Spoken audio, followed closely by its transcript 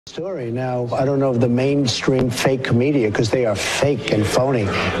Story. Now, I don't know if the mainstream fake media, because they are fake and phony,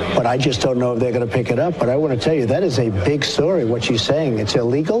 but I just don't know if they're going to pick it up. But I want to tell you, that is a big story, what she's saying. It's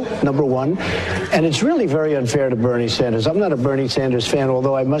illegal, number one, and it's really very unfair to Bernie Sanders. I'm not a Bernie Sanders fan,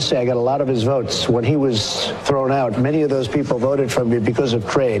 although I must say I got a lot of his votes. When he was thrown out, many of those people voted for me because of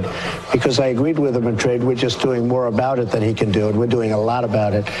trade, because I agreed with him in trade. We're just doing more about it than he can do, and we're doing a lot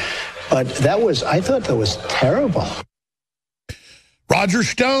about it. But I thought that was terrible. Roger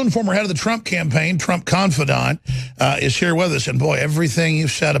Stone, former head of the Trump campaign, Trump confidant, is here with us. And boy, everything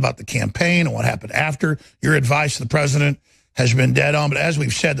you've said about the campaign and what happened after, your advice to the president has been dead on. But as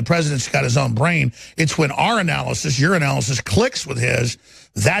we've said, the president's got his own brain. It's when our analysis, your analysis, clicks with his,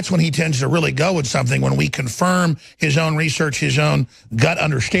 that's when he tends to really go with something, when we confirm his own research, his own gut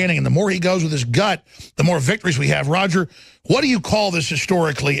understanding. And the more he goes with his gut, the more victories we have. Roger, what do you call this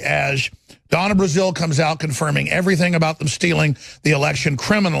historically as Donna Brazile comes out confirming everything about them stealing the election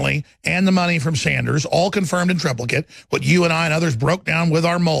criminally and the money from Sanders, all confirmed in triplicate, what you and I and others broke down with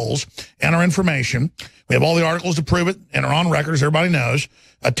our moles and our information. We have all the articles to prove it and are on record, as everybody knows,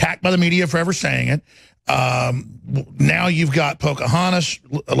 attacked by the media for ever saying it. Now you've got Pocahontas,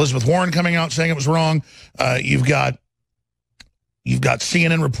 Elizabeth Warren coming out saying it was wrong. You've got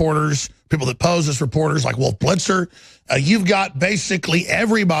CNN reporters, people that pose as reporters like Wolf Blitzer. You've got basically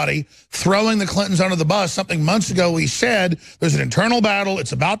everybody throwing the Clintons under the bus. Something months ago we said there's an internal battle.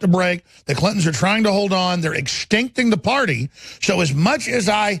 It's about to break. The Clintons are trying to hold on. They're extincting the party. So as much as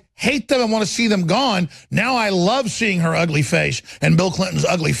I hate them and want to see them gone, now I love seeing her ugly face and Bill Clinton's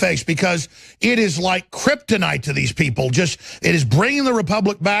ugly face, because it is like kryptonite to these people. It is bringing the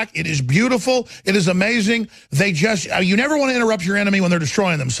republic back. It is beautiful. It is amazing. You never want to interrupt your enemy when they're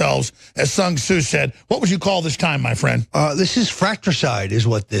destroying themselves, as Sun Tzu said. What would you call this time, my friend? This is fratricide is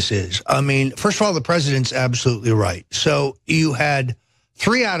what this is. I mean, first of all, the president's absolutely right. So you had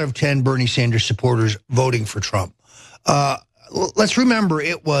 3 out of 10 Bernie Sanders supporters voting for Trump. Let's remember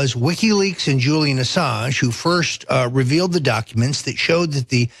it was WikiLeaks and Julian Assange who first revealed the documents that showed that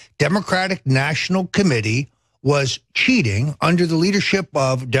the Democratic National Committee was cheating under the leadership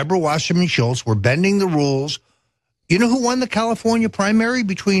of Deborah Wasserman Schultz. Were bending the rules. You know who won the California primary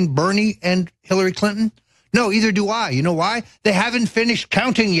between Bernie and Hillary Clinton? No, either do I. You know why? They haven't finished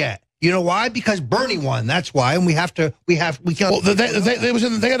counting yet. You know why? Because Bernie won. That's why. And we can't. Well,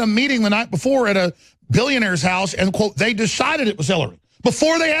 they had a meeting the night before at a billionaire's house, and quote, they decided it was Hillary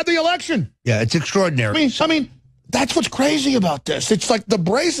before they had the election. Yeah, it's extraordinary. I mean, that's what's crazy about this. It's like the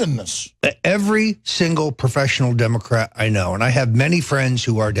brazenness. Every single professional Democrat I know, and I have many friends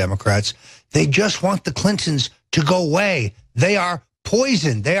who are Democrats, they just want the Clintons to go away. They are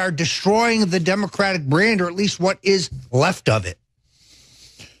poison. They are destroying the Democratic brand, or at least what is left of it.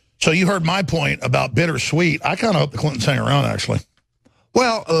 So you heard my point about bittersweet. I kind of hope the Clintons hang around, actually.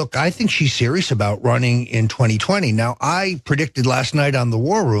 Well, look, I think she's serious about running in 2020. Now, I predicted last night on the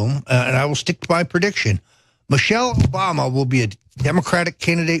War Room, and I will stick to my prediction, Michelle Obama will be a Democratic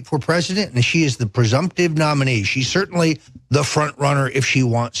candidate for president, and she is the presumptive nominee. She's certainly the front runner if she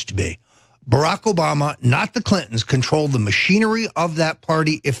wants to be. Barack Obama, not the Clintons, control the machinery of that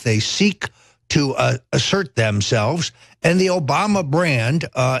party if they seek to assert themselves. And the Obama brand,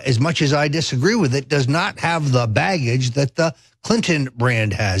 as much as I disagree with it, does not have the baggage that the Clinton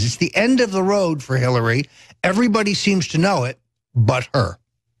brand has. It's the end of the road for Hillary. Everybody seems to know it, but her.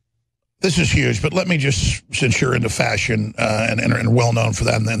 This is huge, but let me just, since you're into fashion and well-known for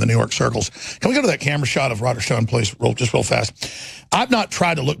that in the New York circles, can we go to that camera shot of Roger Stone, please, real fast? I've not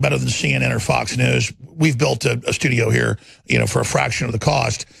tried to look better than CNN or Fox News. We've built a studio here, for a fraction of the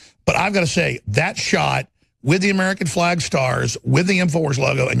cost. But I've got to say, that shot with the American flag stars, with the InfoWars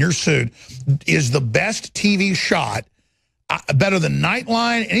logo, and your suit is the best TV shot, better than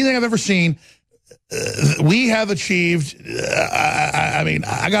Nightline, anything I've ever seen. We have achieved, I mean,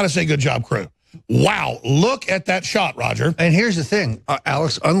 I got to say, good job, crew. Wow, look at that shot, Roger. And here's the thing,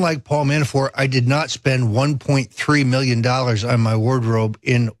 Alex, unlike Paul Manafort, I did not spend $1.3 million on my wardrobe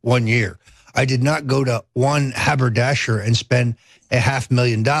in 1 year. I did not go to one haberdasher and spend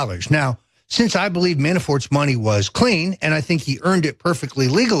 $500,000. Now, since I believe Manafort's money was clean, and I think he earned it perfectly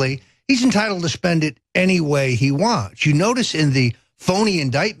legally, he's entitled to spend it any way he wants. You notice in the phony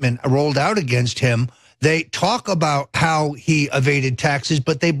indictment rolled out against him, they talk about how he evaded taxes,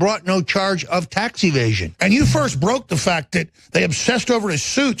 but they brought no charge of tax evasion. And you first broke the fact that they obsessed over his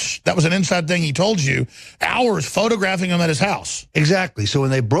suits. That was an inside thing he told you. Hours photographing him at his house. Exactly. So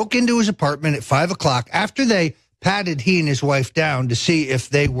when they broke into his apartment at 5 o'clock, after they patted he and his wife down to see if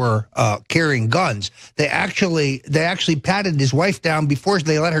they were carrying guns, they actually patted his wife down before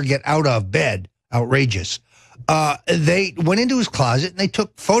they let her get out of bed. Outrageous. They went into his closet and they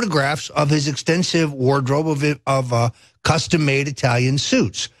took photographs of his extensive wardrobe of custom-made Italian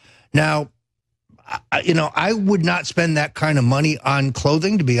suits. Now, I would not spend that kind of money on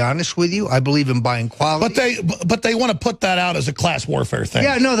clothing, to be honest with you. I believe in buying quality. But they want to put that out as a class warfare thing.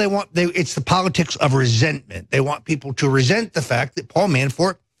 Yeah, no, it's the politics of resentment. They want people to resent the fact that Paul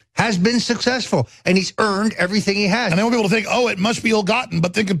Manafort has been successful, and he's earned everything he has. And they want people to think, oh, it must be ill-gotten.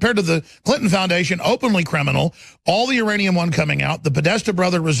 But then compared to the Clinton Foundation, openly criminal, all the uranium one coming out, the Podesta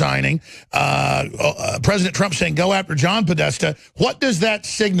brother resigning, President Trump saying, go after John Podesta. What does that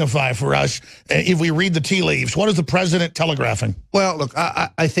signify for us if we read the tea leaves? What is the president telegraphing? Well, look,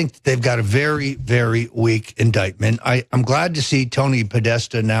 I think that they've got a very, very weak indictment. I'm glad to see Tony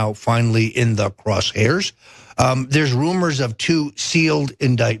Podesta now finally in the crosshairs. There's rumors of 2 sealed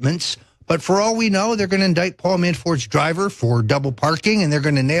indictments, but for all we know, they're going to indict Paul Manafort's driver for double parking, and they're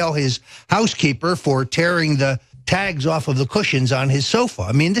going to nail his housekeeper for tearing the tags off of the cushions on his sofa.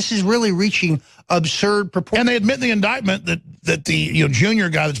 I mean, this is really reaching absurd proportions. And they admit in the indictment that the junior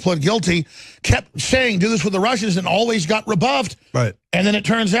guy that's pled guilty kept saying, do this with the Russians, and always got rebuffed. Right. And then it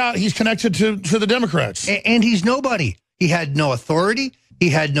turns out he's connected to the Democrats. And he's nobody. He had no authority. He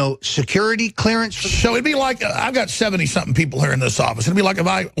had no security clearance. So it'd be like, I've got 70-something people here in this office. It'd be like if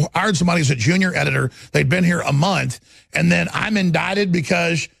I hired somebody as a junior editor, they'd been here a month, and then I'm indicted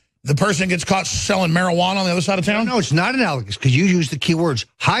because the person gets caught selling marijuana on the other side of town? No, it's not analogous, because you use the key words,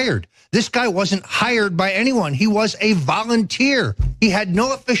 hired. This guy wasn't hired by anyone. He was a volunteer. He had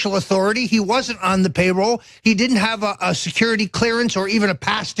no official authority. He wasn't on the payroll. He didn't have a security clearance or even a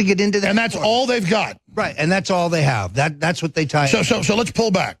pass to get into that. And that's all they've got. Right, and that's all they have. That's what they tie. So let's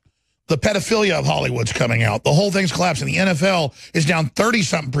pull back. The pedophilia of Hollywood's coming out. The whole thing's collapsing. The NFL is down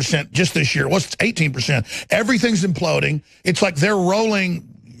 30-something% just this year. What's 18%? Everything's imploding. It's like they're rolling,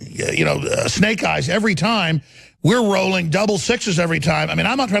 snake eyes every time. We're rolling double sixes every time. I mean,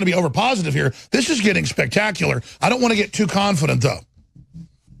 I'm not trying to be over positive here. This is getting spectacular. I don't want to get too confident, though.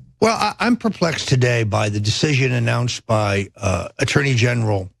 Well, I'm perplexed today by the decision announced by Attorney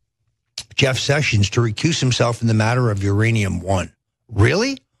General Jeff Sessions to recuse himself in the matter of Uranium One.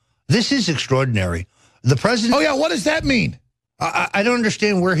 Really? This is extraordinary. The president... Oh, yeah, what does that mean? I don't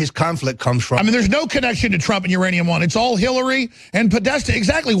understand where his conflict comes from. I mean, there's no connection to Trump and Uranium One. It's all Hillary and Podesta.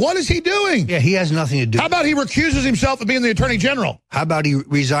 Exactly. What is he doing? Yeah, he has nothing to do. How about he recuses himself of being the Attorney General? How about he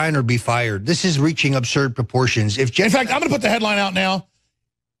resign or be fired? This is reaching absurd proportions. In fact, I'm going to put the headline out now.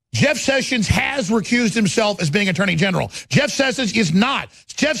 Jeff Sessions has recused himself as being Attorney General. Jeff Sessions is not.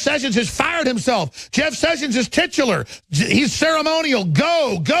 Jeff Sessions has fired himself. Jeff Sessions is titular. He's ceremonial.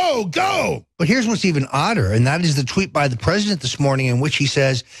 Go, go, go. But here's what's even odder, and that is the tweet by the president this morning in which he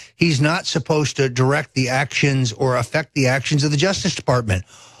says he's not supposed to direct the actions or affect the actions of the Justice Department.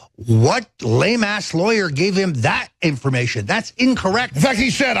 What lame-ass lawyer gave him that information? That's incorrect. In fact, he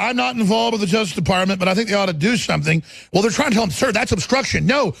said, I'm not involved with the Justice Department, but I think they ought to do something. Well, they're trying to tell him, sir, that's obstruction.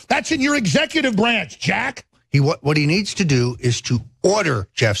 No, that's in your executive branch, Jack. What he needs to do is to order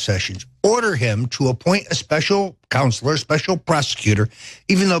Jeff Sessions, order him to appoint a special counselor, special prosecutor,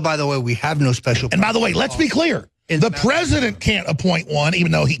 even though, by the way, we have no special prosecutor. And by the way, let's be clear. The president can't appoint one,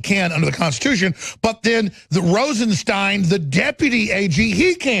 even though he can under the Constitution. But then the Rosenstein, the deputy AG,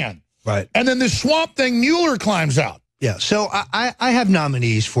 he can. Right. And then this swamp thing, Mueller climbs out. Yeah. So I have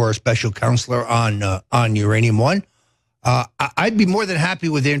nominees for a special counselor on Uranium One. I'd be more than happy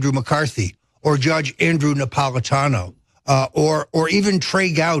with Andrew McCarthy or Judge Andrew Napolitano or even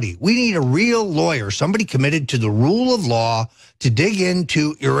Trey Gowdy. We need a real lawyer, somebody committed to the rule of law, to dig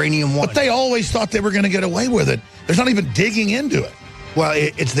into Uranium One. But they always thought they were going to get away with it. There's not even digging into it. Well,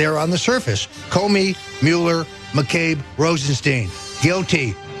 it's there on the surface. Comey, Mueller, McCabe, Rosenstein.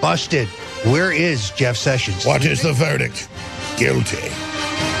 Guilty. Busted. Where is Jeff Sessions? What is the verdict? Guilty.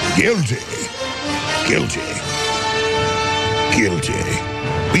 Guilty. Guilty. Guilty.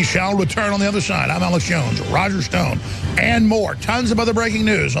 We shall return on the other side. I'm Alex Jones, Roger Stone, and more. Tons of other breaking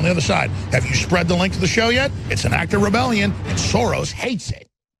news on the other side. Have you spread the link to the show yet? It's an act of rebellion, and Soros hates it.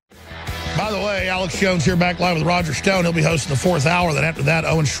 By the way, Alex Jones here back live with Roger Stone. He'll be hosting the 4th hour. Then after that,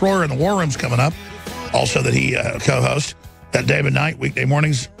 Owen Schroyer in the War Room's coming up. Also that he co-hosts. That David Knight, weekday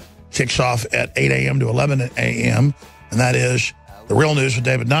mornings, kicks off at 8 a.m. to 11 a.m. And that is The Real News with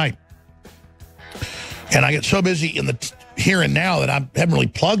David Knight. And I get so busy in the here and now that I haven't really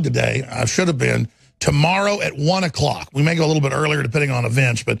plugged today. I should have been. Tomorrow at 1 o'clock. We may go a little bit earlier depending on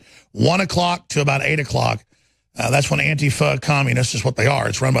events, but 1 o'clock to about 8 o'clock. That's when Antifa communists is what they are.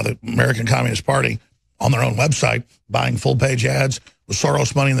 It's run by the American Communist Party on their own website, buying full-page ads with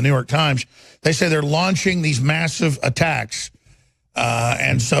Soros money in the New York Times. They say they're launching these massive attacks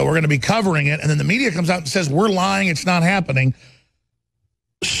And so we're going to be covering it. And then the media comes out and says, we're lying, it's not happening,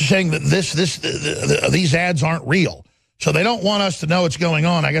 saying that these ads aren't real. So they don't want us to know what's going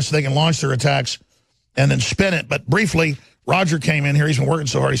on. I guess they can launch their attacks and then spin it. But briefly, Roger came in here. He's been working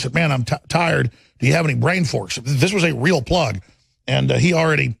so hard. He said, man, I'm tired. Do you have any brain force? This was a real plug. And he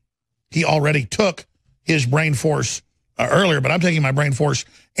already took his brain force earlier, but I'm taking my brain force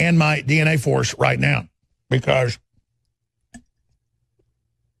and my DNA force right now because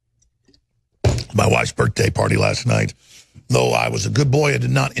my wife's birthday party last night, though I was a good boy, I did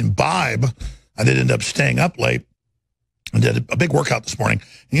not imbibe. I did end up staying up late and did a big workout this morning.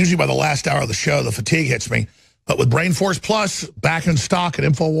 And usually by the last hour of the show, the fatigue hits me. But with Brain Force Plus back in stock at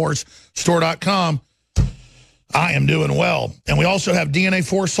InfoWarsStore.com, I am doing well. And we also have DNA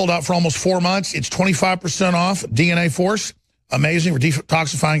Force sold out for almost 4 months. It's 25% off DNA Force. Amazing for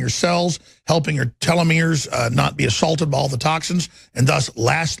detoxifying your cells, helping your telomeres not be assaulted by all the toxins, and thus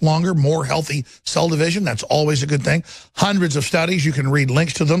last longer, more healthy cell division. That's always a good thing. Hundreds of studies. You can read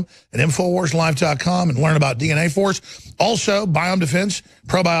links to them at InfoWarsLive.com and learn about DNA Force. Also, Biome Defense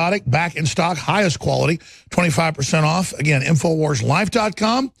Probiotic, back in stock, highest quality, 25% off. Again,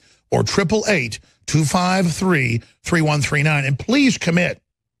 InfoWarsLive.com or 888-253-3139. And please commit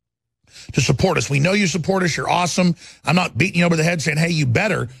to support us. We know you support us. You're awesome. I'm not beating you over the head saying, hey, you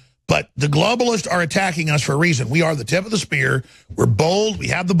better. But the globalists are attacking us for a reason. We are the tip of the spear. We're bold. We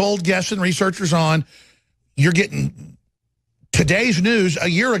have the bold guests and researchers on. You're getting today's news a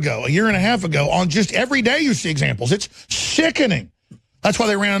year ago, a year and a half ago, on just every day you see examples. It's sickening. That's why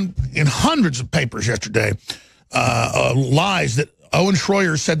they ran in hundreds of papers yesterday lies that Owen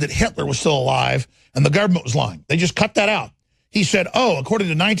Schroyer said that Hitler was still alive and the government was lying. They just cut that out. He said, oh, according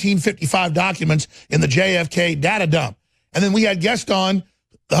to 1955 documents in the JFK data dump. And then we had guest on,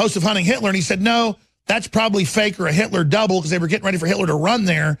 the host of Hunting Hitler, and he said, no, that's probably fake or a Hitler double because they were getting ready for Hitler to run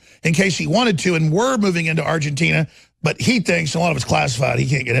there in case he wanted to and were moving into Argentina. But he thinks, a lot of it's classified, he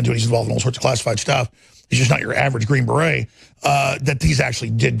can't get into it, he's involved in all sorts of classified stuff. He's just not your average Green Beret, that these actually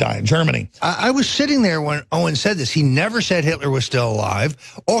did die in Germany. I was sitting there when Owen said this. He never said Hitler was still alive.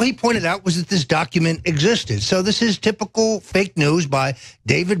 All he pointed out was that this document existed. So this is typical fake news by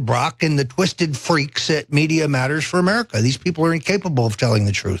David Brock and the twisted freaks at Media Matters for America. These people are incapable of telling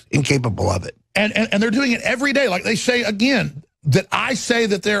the truth, incapable of it. And they're doing it every day. Like they say, again, that I say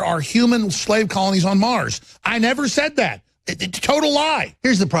that there are human slave colonies on Mars. I never said that. It's a total lie.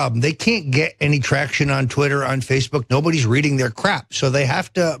 Here's the problem. They can't get any traction on Twitter, on Facebook. Nobody's reading their crap. So they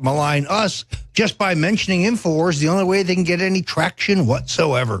have to malign us just by mentioning InfoWars. The only way they can get any traction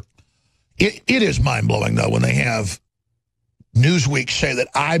whatsoever. It is mind-blowing, though, when they have Newsweek say that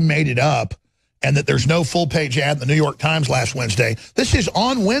I made it up and that there's no full-page ad in the New York Times last Wednesday. This is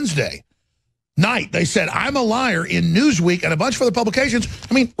on Wednesday night. They said, I'm a liar in Newsweek and a bunch of other publications.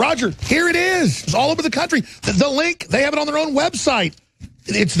 I mean, Roger, here it is. It's all over the country. The link, they have it on their own website.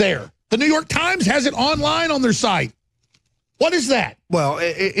 It's there. The New York Times has it online on their site. What is that? Well,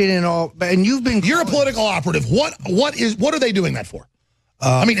 in all, and you've been... You're a political operative. What are they doing that for?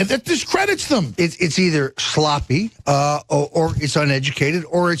 I mean, it discredits them. It's either sloppy, or it's uneducated,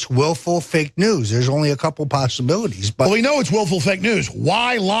 or it's willful fake news. There's only a couple possibilities. But well, we know it's willful fake news.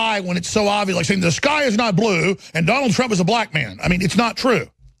 Why lie when it's so obvious? Like saying the sky is not blue and Donald Trump is a black man. I mean, it's not true.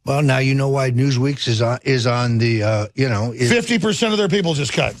 Well, now you know why Newsweek's is on the, 50% of their people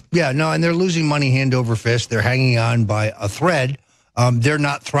just cut. Yeah, no, and they're losing money hand over fist. They're hanging on by a thread. They're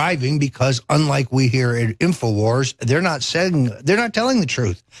not thriving because, unlike we here at InfoWars, they're not telling the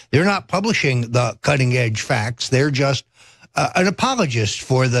truth. They're not publishing the cutting-edge facts. They're just an apologist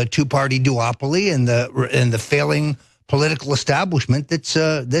for the two-party duopoly and the failing political establishment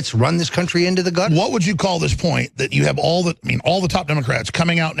that's run this country into the gutter. What would you call this point that you have all the top Democrats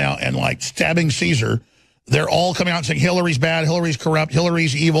coming out now and like stabbing Caesar? They're all coming out and saying Hillary's bad, Hillary's corrupt,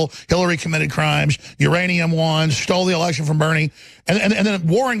 Hillary's evil, Hillary committed crimes, uranium won, stole the election from Bernie, and then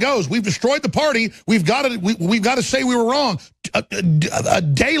Warren goes, we've destroyed the party, we've got to say we were wrong. A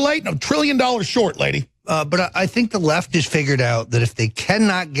day late and $1 trillion short, lady. But I think the left has figured out that if they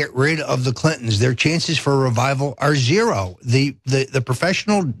cannot get rid of the Clintons, their chances for a revival are zero. The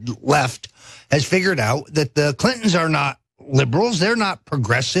professional left has figured out that the Clintons are not liberals, they're not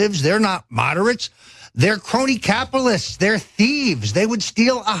progressives, they're not moderates. They're crony capitalists. They're thieves. They would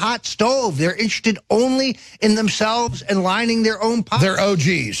steal a hot stove. They're interested only in themselves and lining their own pockets. They're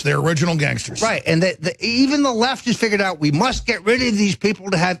OGs. They're original gangsters. Right. And even the left has figured out we must get rid of these people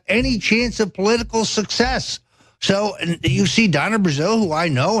to have any chance of political success. So and you see Donna Brazil, who I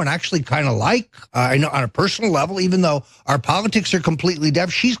know and actually kind of like, I know on a personal level, even though our politics are completely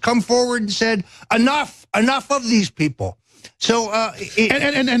deaf, she's come forward and said, enough of these people. So,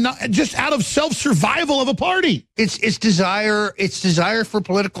 and not, just out of self-survival of a party. It's desire for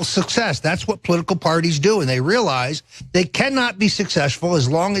political success. That's what political parties do, and they realize they cannot be successful as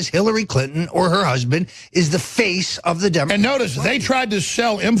long as Hillary Clinton or her husband is the face of the Democratic And notice, Party. they tried to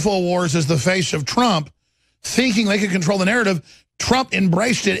sell InfoWars as the face of Trump, thinking they could control the narrative. Trump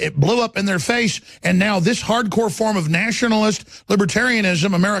embraced it. It blew up in their face. And now this hardcore form of nationalist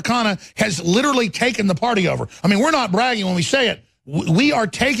libertarianism, Americana, has literally taken the party over. I mean, we're not bragging when we say it. We are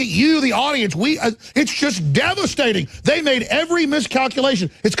taking you, the audience. It's just devastating. They made every miscalculation.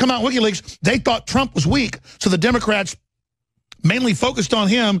 It's come out in WikiLeaks. They thought Trump was weak. So the Democrats mainly focused on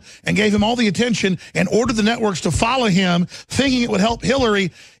him and gave him all the attention and ordered the networks to follow him, thinking it would help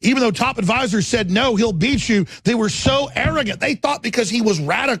Hillary, even though top advisors said, no, he'll beat you. They were so arrogant. They thought because he was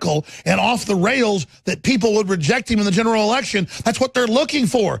radical and off the rails that people would reject him in the general election. That's what they're looking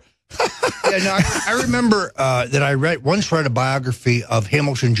for. Yeah, no, I remember that I once read a biography of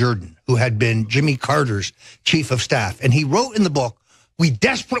Hamilton Jordan, who had been Jimmy Carter's chief of staff. And he wrote in the book, "We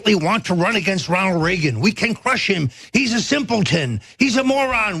desperately want to run against Ronald Reagan. We can crush him. He's a simpleton. He's a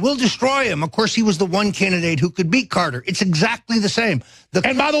moron. We'll destroy him." Of course, he was the one candidate who could beat Carter. It's exactly the same.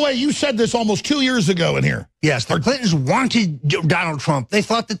 And by the way, you said this almost 2 years ago in here. Yes, the Clintons wanted Donald Trump. They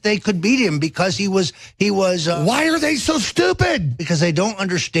thought that they could beat him because he was. Why are they so stupid? Because they don't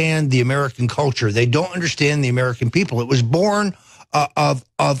understand the American culture. They don't understand the American people. It was born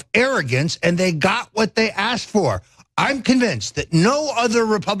of arrogance, and they got what they asked for. I'm convinced that no other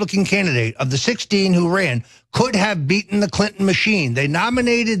Republican candidate of the 16 who ran could have beaten the Clinton machine. They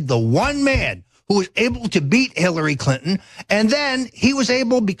nominated the one man who was able to beat Hillary Clinton, and then he was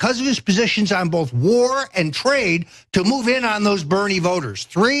able, because of his positions on both war and trade, to move in on those Bernie voters.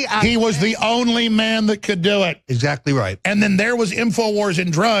 He was the only man that could do it. Exactly right. And then there was InfoWars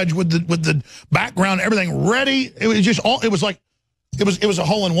and Drudge with the background, everything ready. It was just all. It was like. It was a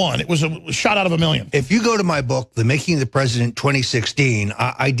hole in one. It was a shot out of a million. If you go to my book, The Making of the President 2016,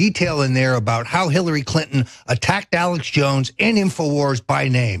 I detail in there about how Hillary Clinton attacked Alex Jones and InfoWars by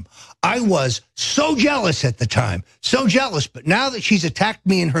name. I was so jealous at the time, so jealous. But now that she's attacked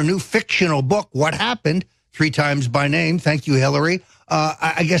me in her new fictional book, What Happened, 3 times by name, thank you, Hillary,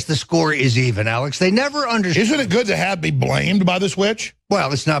 I guess the score is even, Alex. They never understood. Isn't it good to be blamed by this witch?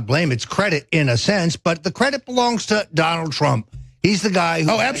 Well, it's not blame. It's credit in a sense, but the credit belongs to Donald Trump. He's the guy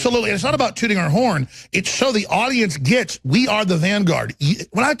who... Oh, absolutely. And it's not about tooting our horn. It's so the audience gets, we are the vanguard.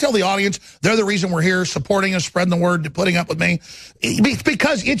 When I tell the audience they're the reason we're here, supporting us, spreading the word, putting up with me, it's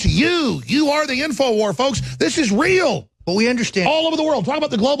because it's you. You are the InfoWar, folks. This is real. But we understand... All over the world. Talk about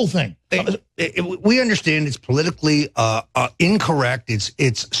the global thing. We understand it's politically incorrect.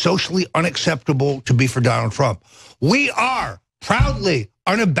 It's socially unacceptable to be for Donald Trump. We are proudly,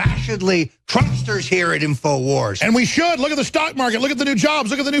 unabashedly Trumpsters here at InfoWars. And we should. Look at the stock market. Look at the new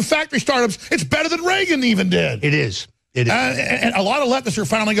jobs. Look at the new factory startups. It's better than Reagan even did. It is. It is. And a lot of leftists are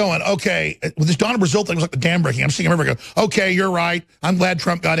finally going, okay, with this Donna Brazil thing was like the dam breaking. I'm seeing everybody go, okay, you're right. I'm glad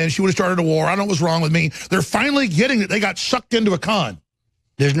Trump got in. She would have started a war. I don't know what's wrong with me. They're finally getting that they got sucked into a con.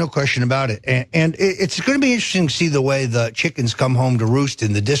 There's no question about it. And it's going to be interesting to see the way the chickens come home to roost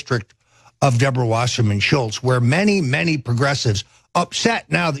in the district of Deborah Wasserman Schultz, where many, many progressives upset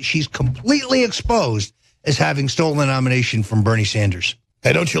now that she's completely exposed as having stolen the nomination from Bernie Sanders.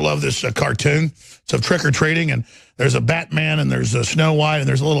 Hey, don't you love this cartoon? It's of trick-or-treating, and there's a Batman, and there's a Snow White, and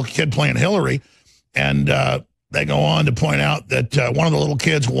there's a little kid playing Hillary, and they go on to point out that one of the little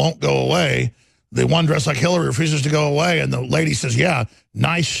kids won't go away. The one dressed like Hillary refuses to go away, and the lady says, yeah,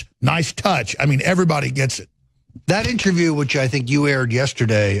 nice touch. I mean, everybody gets it. That interview, which I think you aired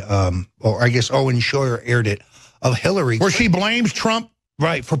yesterday, or I guess Owen Schroyer aired it, of Hillary. Where she blames Trump.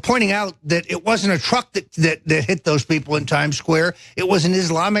 Right, for pointing out that it wasn't a truck that hit those people in Times Square. It was an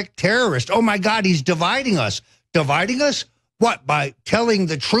Islamic terrorist. Oh, my God, he's dividing us. Dividing us? What, by telling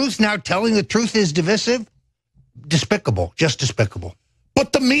the truth? Now telling the truth is divisive? Despicable, just despicable.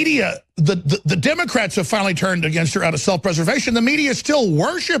 But the media, the Democrats have finally turned against her out of self-preservation. The media still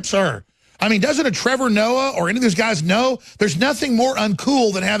worships her. I mean, doesn't a Trevor Noah or any of those guys know there's nothing more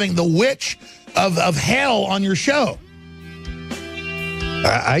uncool than having the witch of hell on your show?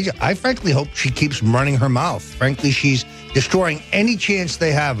 I frankly hope she keeps running her mouth. Frankly, she's destroying any chance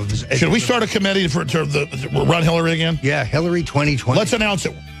they have of... Should we start a committee to run Hillary again? Yeah, Hillary 2020. Let's announce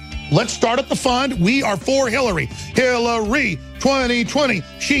it. Let's start at the fund. We are for Hillary. Hillary 2020.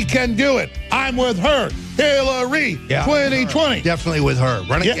 She can do it. I'm with her. Hillary, 2020. Definitely with her.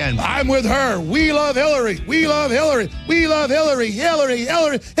 Run again. I'm with her. We love Hillary. We love Hillary. We love Hillary. Hillary.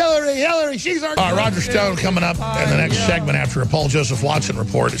 She's our... All right, Roger Stone coming up in the next segment after a Paul Joseph Watson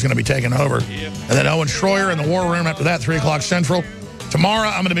report is going to be taken over. And then Owen Schroyer in the War Room after that, 3 o'clock Central. Tomorrow,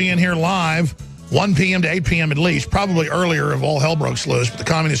 I'm going to be in here live, 1 p.m. to 8 p.m. at least, probably earlier if all hell breaks loose. But the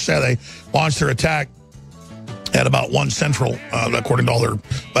communists say they launched their attack at about 1 Central, according to all their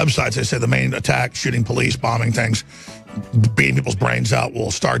websites. They say the main attack, shooting police, bombing things, beating people's brains out,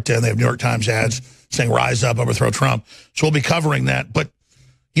 will start then. They have New York Times ads saying, rise up, overthrow Trump. So we'll be covering that. But,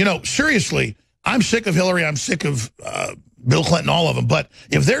 you know, seriously, I'm sick of Hillary. I'm sick of Bill Clinton, all of them. But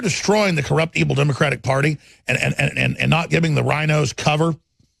if they're destroying the corrupt, evil Democratic Party and not giving the rhinos cover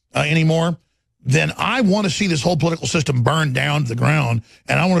anymore, then I want to see this whole political system burn down to the ground,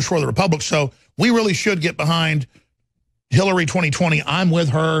 and I want to destroy the Republic. So we really should get behind Hillary 2020. I'm with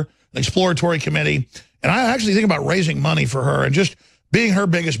her, an exploratory committee. And I actually think about raising money for her and just being her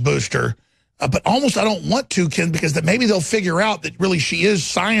biggest booster. But almost I don't want to, Ken, because that maybe they'll figure out that really she is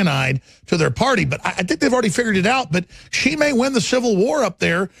cyanide to their party. But I think they've already figured it out. But she may win the Civil War up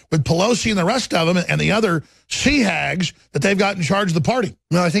there with Pelosi and the rest of them and the other sea hags that they've got in charge of the party.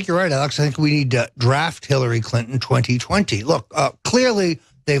 No, I think you're right, Alex. I think we need to draft Hillary Clinton 2020. Look, clearly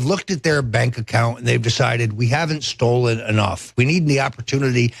they've looked at their bank account and they've decided we haven't stolen enough. We need the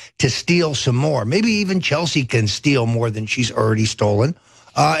opportunity to steal some more. Maybe even Chelsea can steal more than she's already stolen.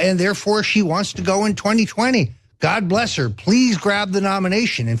 And therefore, she wants to go in 2020. God bless her. Please grab the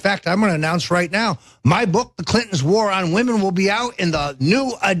nomination. In fact, I'm going to announce right now, my book, The Clintons' War on Women, will be out in the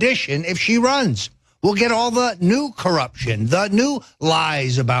new edition if she runs. We'll get all the new corruption, the new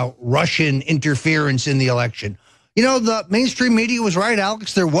lies about Russian interference in the election. You know, the mainstream media was right,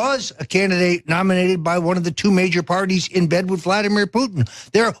 Alex. There was a candidate nominated by one of the two major parties in bed with Vladimir Putin.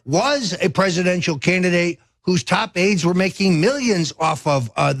 There was a presidential candidate whose top aides were making millions off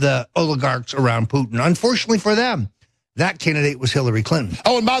of the oligarchs around Putin. Unfortunately for them, that candidate was Hillary Clinton.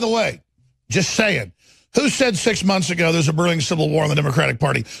 Oh, and by the way, just saying, who said 6 months ago there's a brewing civil war in the Democratic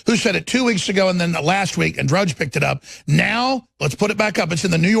Party? Who said it 2 weeks ago and then last week, and Drudge picked it up? Now, let's put it back up. It's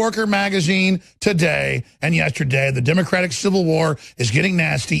in the New Yorker magazine today and yesterday. The Democratic Civil War is getting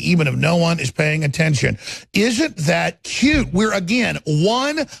nasty, even if no one is paying attention. Isn't that cute? We're, again,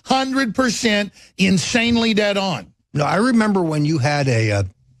 100% insanely dead on. No, I remember when you had an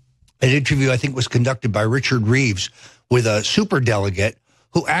interview, I think was conducted by Richard Reeves, with a superdelegate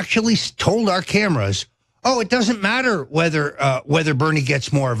who actually told our cameras, oh, it doesn't matter whether Bernie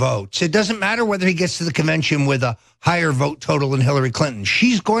gets more votes. It doesn't matter whether he gets to the convention with a higher vote total than Hillary Clinton.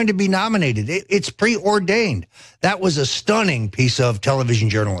 She's going to be nominated. It's preordained. That was a stunning piece of television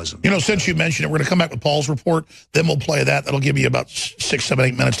journalism. You know, since you mentioned it, we're going to come back with Paul's report. Then we'll play that. That'll give you about 6, 7,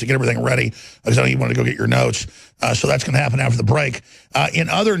 8 minutes to get everything ready, because I know you want to go get your notes. So that's going to happen after the break. In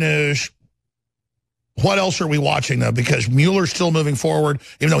other news, what else are we watching, though? Because Mueller's still moving forward,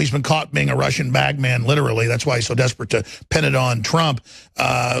 even though he's been caught being a Russian bagman, literally. That's why he's so desperate to pin it on Trump.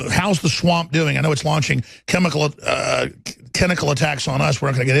 How's the swamp doing? I know it's launching chemical attacks on us we're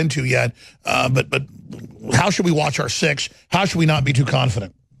not going to get into yet. But how should we watch our six? How should we not be too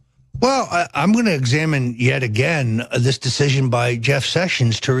confident? Well, I'm going to examine yet again this decision by Jeff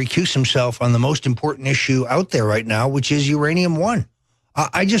Sessions to recuse himself on the most important issue out there right now, which is Uranium One.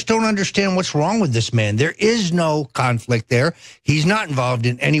 I just don't understand what's wrong with this man. There is no conflict there. He's not involved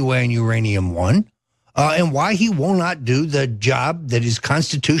in any way in Uranium One. And why he will not do the job that is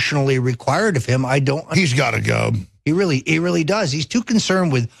constitutionally required of him, I don't understand. He's got to go. He really does. He's too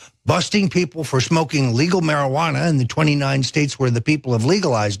concerned with busting people for smoking legal marijuana in the 29 states where the people have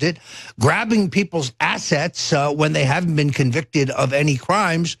legalized it, grabbing people's assets when they haven't been convicted of any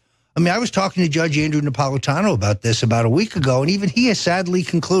crimes. I mean, I was talking to Judge Andrew Napolitano about this about a week ago, and even he has sadly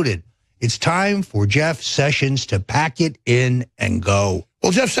concluded it's time for Jeff Sessions to pack it in and go.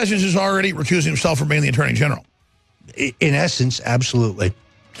 Well, Jeff Sessions is already recusing himself from being the Attorney General. In essence, absolutely.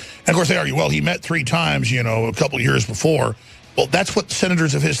 And of course, they argue, well, he met 3 times, you know, a couple of years before. Well, that's what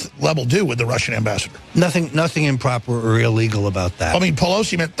senators of his level do with the Russian ambassador. Nothing improper or illegal about that. I mean,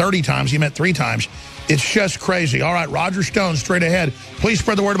 Pelosi met 30 times. He met 3 times. It's just crazy. All right, Roger Stone, straight ahead. Please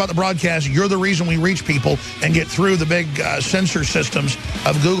spread the word about the broadcast. You're the reason we reach people and get through the big censor systems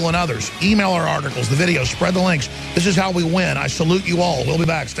of Google and others. Email our articles, the videos, spread the links. This is how we win. I salute you all. We'll be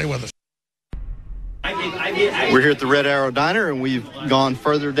back. Stay with us. We're here at the Red Arrow Diner, and we've gone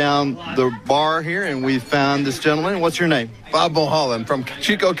further down the bar here, and we've found this gentleman. What's your name? Bob Mulholland from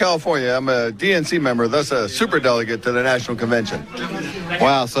Chico, California. I'm a DNC member, thus a superdelegate to the National Convention.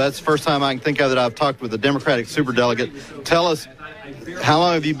 Wow, so that's the first time I can think of that I've talked with a Democratic superdelegate. Tell us, how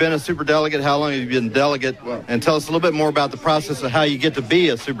long have you been a superdelegate? How long have you been delegate? And tell us a little bit more about the process of how you get to be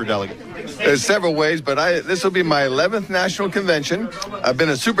a superdelegate. There's several ways, but this will be my 11th national convention. I've been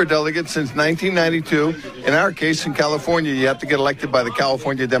a superdelegate since 1992. In our case, in California, you have to get elected by the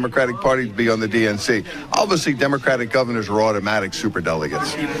California Democratic Party to be on the DNC. Obviously, Democratic governors are automatic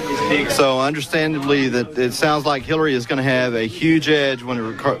superdelegates. So, understandably, that it sounds like Hillary is going to have a huge edge when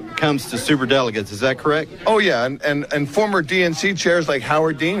it comes to superdelegates. Is that correct? Oh, yeah, and former DNC chairs like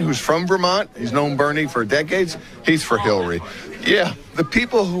Howard Dean, who's from Vermont, he's known Bernie for decades, he's for Hillary. Yeah, the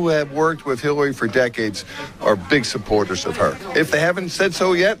people who have worked with Hillary for decades are big supporters of her. If they haven't said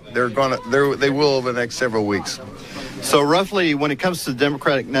so yet, they will over the next several weeks. So roughly, when it comes to the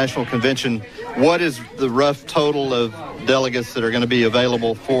Democratic National Convention, what is the rough total of delegates that are going to be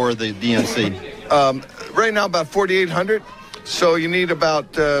available for the DNC? Right now, about 4,800. So you need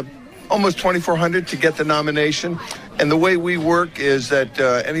about almost 2,400 to get the nomination. And the way we work is that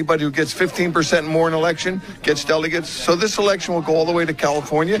anybody who gets 15% more in election gets delegates. So this election will go all the way to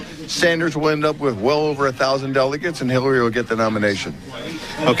California. Sanders will end up with well over 1,000 delegates, and Hillary will get the nomination.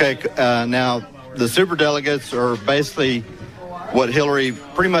 Okay, now the superdelegates are basically what Hillary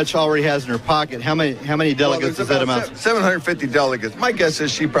pretty much already has in her pocket. How many delegates does that amount to? 750 delegates. My guess is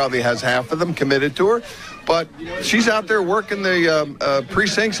she probably has half of them committed to her. But she's out there working the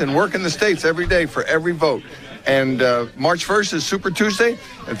precincts and working the states every day for every vote. And March 1st is Super Tuesday.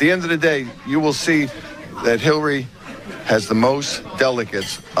 At the end of the day, you will see that Hillary has the most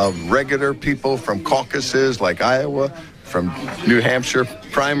delegates of regular people from caucuses like Iowa, from New Hampshire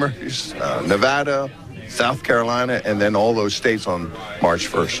primaries, Nevada, South Carolina, and then all those states on March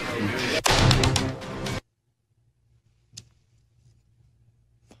 1st.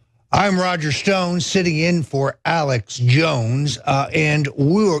 I'm Roger Stone, sitting in for Alex Jones, and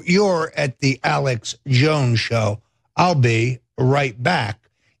you're at the Alex Jones Show. I'll be right back.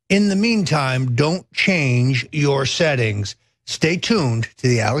 In the meantime, don't change your settings. Stay tuned to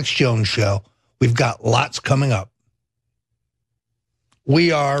the Alex Jones Show. We've got lots coming up.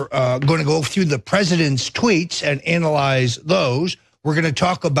 We are going to go through the president's tweets and analyze those. We're going to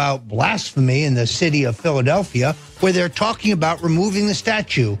talk about blasphemy in the city of Philadelphia, where they're talking about removing the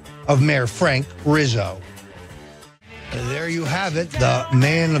statue of Mayor Frank Rizzo. There you have it, the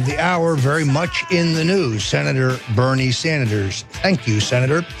man of the hour, very much in the news, Senator Bernie Sanders. Thank you,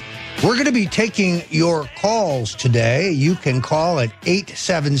 Senator. We're going to be taking your calls today. You can call at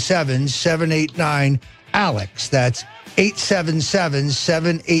 877-789-ALEX. That's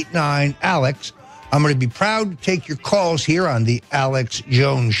 877-789-ALEX. I'm going to be proud to take your calls here on the Alex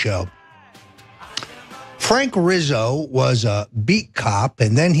Jones Show. Frank Rizzo was a beat cop,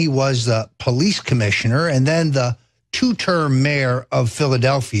 and then he was the police commissioner, and then the two-term mayor of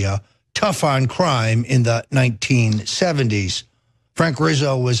Philadelphia, tough on crime in the 1970s. Frank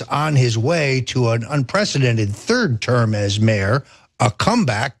Rizzo was on his way to an unprecedented third term as mayor, a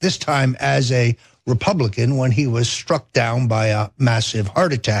comeback, this time as a Republican when he was struck down by a massive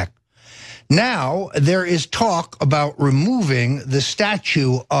heart attack. Now, there is talk about removing the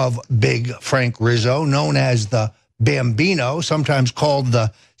statue of Big Frank Rizzo, known as the Bambino, sometimes called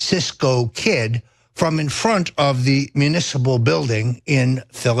the Cisco Kid, from in front of the municipal building in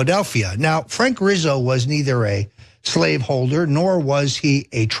Philadelphia. Now, Frank Rizzo was neither a slaveholder nor was he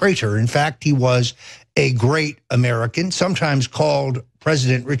a traitor. In fact, he was a great American, sometimes called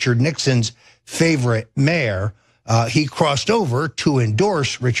President Richard Nixon's favorite mayor. He crossed over to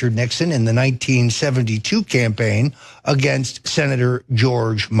endorse Richard Nixon in the 1972 campaign against Senator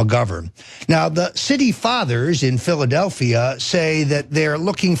George McGovern. Now, the city fathers in Philadelphia say that they're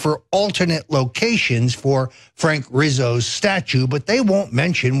looking for alternate locations for Frank Rizzo's statue, but they won't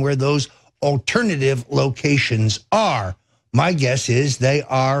mention where those alternative locations are. My guess is they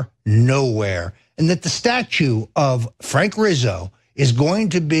are nowhere, and that the statue of Frank Rizzo is going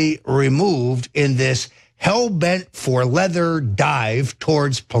to be removed in this hell-bent for leather dive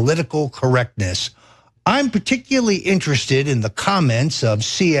towards political correctness. I'm particularly interested in the comments of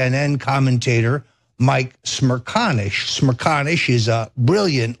CNN commentator Mike Smerconish. Smerconish is a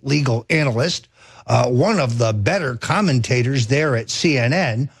brilliant legal analyst, one of the better commentators there at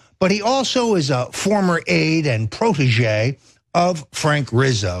CNN, but he also is a former aide and protege of Frank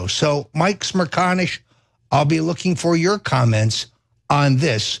Rizzo. So, Mike Smerconish, I'll be looking for your comments on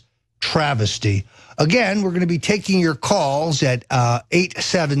this travesty. Again, we're going to be taking your calls at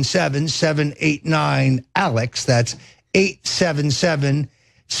 877-789-ALEX. That's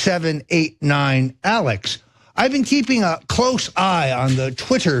 877-789-ALEX. I've been keeping a close eye on the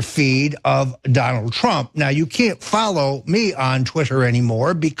Twitter feed of Donald Trump. Now, you can't follow me on Twitter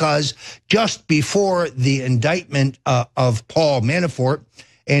anymore because just before the indictment of Paul Manafort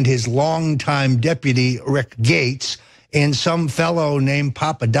and his longtime deputy, Rick Gates, and some fellow named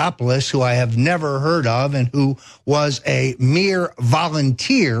Papadopoulos, who I have never heard of and who was a mere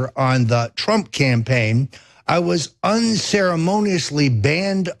volunteer on the Trump campaign, I was unceremoniously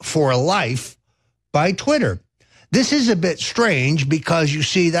banned for life by Twitter. This is a bit strange because, you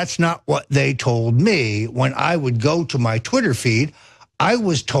see, that's not what they told me. When I would go to my Twitter feed, I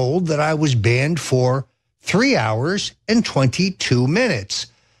was told that I was banned for 3 hours and 22 minutes.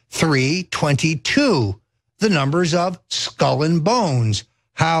 3:22, the numbers of skull and bones.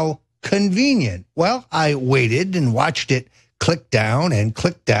 How convenient. Well, I waited and watched it click down and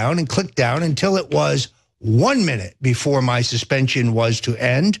click down and click down until it was 1 minute before my suspension was to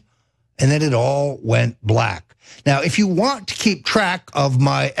end, and then it all went black. Now, if you want to keep track of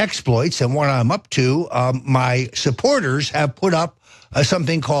my exploits and what I'm up to, my supporters have put up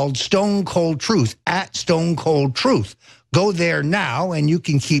something called Stone Cold Truth, at Stone Cold Truth. Go there now, and you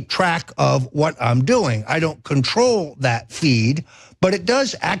can keep track of what I'm doing. I don't control that feed, but it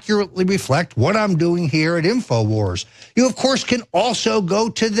does accurately reflect what I'm doing here at InfoWars. You, of course, can also go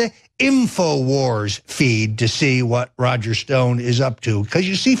to the InfoWars feed to see what Roger Stone is up to. Because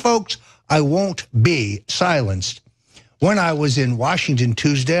you see, folks, I won't be silenced. When I was in Washington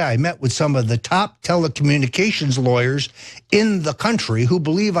Tuesday, I met with some of the top telecommunications lawyers in the country who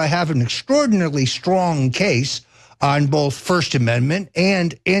believe I have an extraordinarily strong case on both First Amendment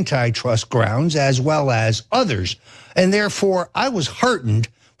and antitrust grounds, as well as others. And therefore, I was heartened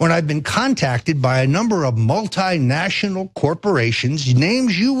when I've been contacted by a number of multinational corporations,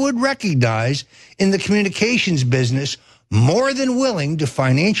 names you would recognize in the communications business, more than willing to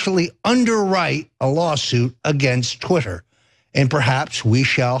financially underwrite a lawsuit against Twitter. And perhaps we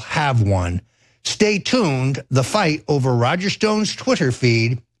shall have one. Stay tuned. The fight over Roger Stone's Twitter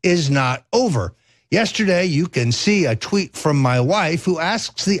feed is not over. Yesterday, you can see a tweet from my wife who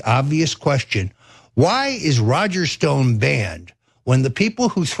asks the obvious question: why is Roger Stone banned when the people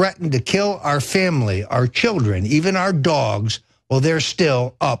who threatened to kill our family, our children, even our dogs, well, they're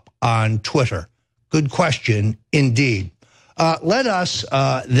still up on Twitter? Good question indeed. Let us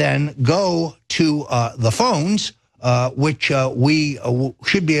then go to the phones, which we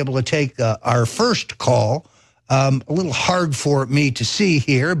should be able to take our first call. A little hard for me to see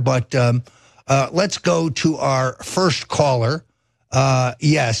here, but let's go to our first caller.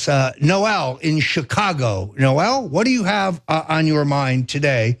 Yes, Noel in Chicago. Noel, what do you have on your mind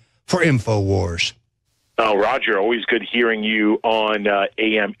today for InfoWars? Oh, Roger, always good hearing you on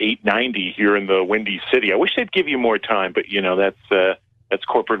AM 890 here in the Windy City. I wish they'd give you more time, but, you know, that's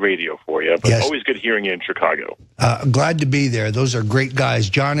corporate radio for you. But yes, always good hearing you in Chicago. Glad to be there. Those are great guys.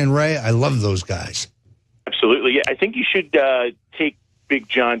 John and Ray, I love those guys. Absolutely. Yeah, I think you should take Big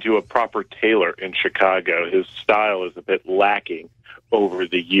John to a proper tailor in Chicago. His style is a bit lacking over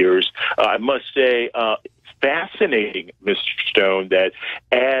the years. I must say, fascinating, Mr. Stone, that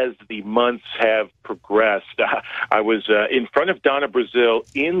as the months have progressed, I was in front of Donna Brazil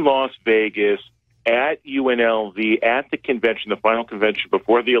in Las Vegas at UNLV at the convention, the final convention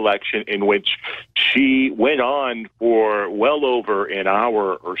before the election, in which she went on for well over an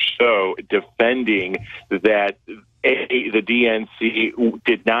hour or so defending that the DNC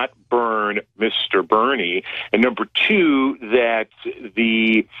did not burn Mr. Bernie, and number two, that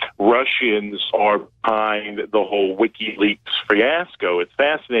the Russians are behind the whole WikiLeaks fiasco. It's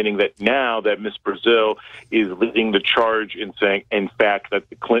fascinating that now that Ms. Brazil is leading the charge in saying, in fact, that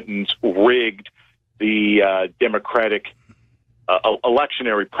the Clintons rigged the Democratic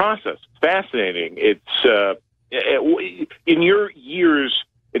electionary process. Fascinating. It's in your years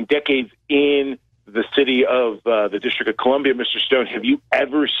and decades in the city of the District of Columbia, Mr. Stone, have you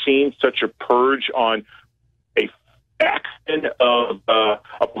ever seen such a purge on a faction of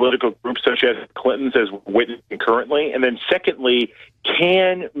a political group such as Clinton's as we're witnessing currently? And then secondly,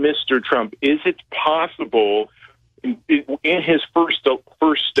 can Mr. Trump, is it possible in his first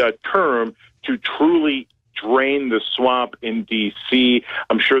term to truly drain the swamp in D.C.?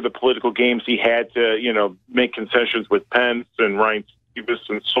 I'm sure the political games he had to, you know, make concessions with Pence and Ryan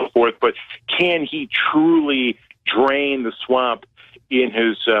and so forth, but can he truly drain the swamp in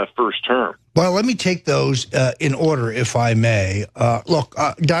his first term? Well, let me take those in order, if I may. Look,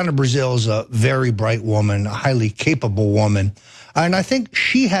 Donna Brazil is a very bright woman, a highly capable woman, and I think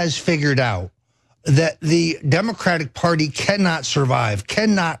she has figured out that the Democratic Party cannot survive,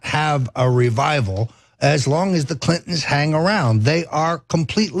 cannot have a revival as long as the Clintons hang around. They are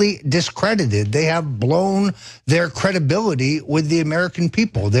completely discredited. They have blown their credibility with the American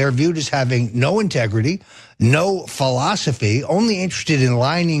people. They're viewed as having no integrity, no philosophy, only interested in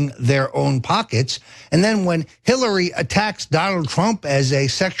lining their own pockets. And then when Hillary attacks Donald Trump as a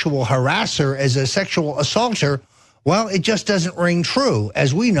sexual harasser, as a sexual assaulter, well, it just doesn't ring true.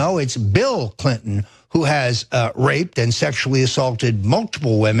 As we know, it's Bill Clinton who has raped and sexually assaulted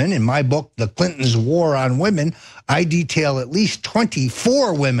multiple women. In my book, The Clintons' War on Women, I detail at least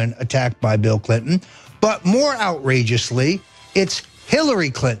 24 women attacked by Bill Clinton. But more outrageously, it's Hillary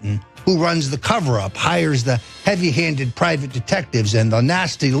Clinton who runs the cover-up, hires the heavy-handed private detectives and the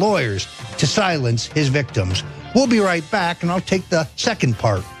nasty lawyers to silence his victims. We'll be right back, and I'll take the second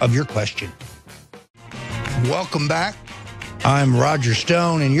part of your question. Welcome back. I'm Roger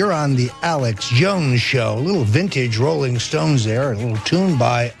Stone, and you're on the Alex Jones Show. A little vintage Rolling Stones there, a little tune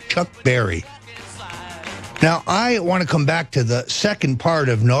by Chuck Berry. Now, I want to come back to the second part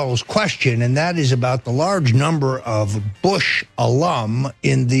of Noel's question, and that is about the large number of Bush alum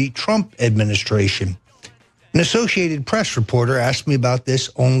in the Trump administration. An Associated Press reporter asked me about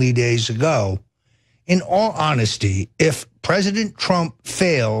this only days ago. In all honesty, if President Trump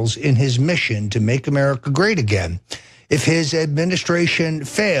fails in his mission to make America great again, if his administration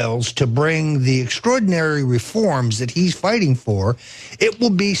fails to bring the extraordinary reforms that he's fighting for, it will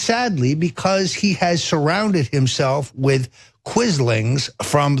be sadly because he has surrounded himself with quislings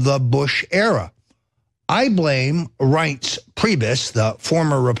from the Bush era. I blame Reince Priebus, the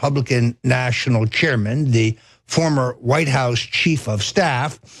former Republican national chairman, the former White House chief of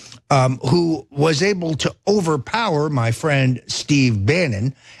staff, who was able to overpower my friend Steve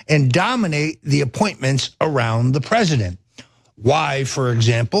Bannon and dominate the appointments around the president. Why, for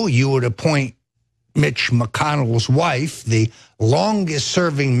example, you would appoint Mitch McConnell's wife, the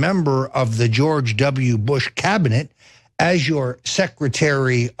longest-serving member of the George W. Bush cabinet, as your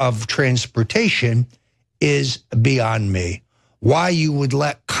Secretary of Transportation is beyond me. Why you would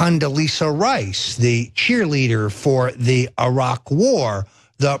let Condoleezza Rice, the cheerleader for the Iraq War,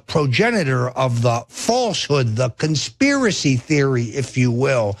 the progenitor of the falsehood, the conspiracy theory, if you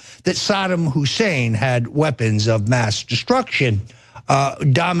will, that Saddam Hussein had weapons of mass destruction,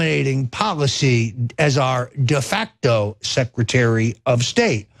 dominating policy as our de facto Secretary of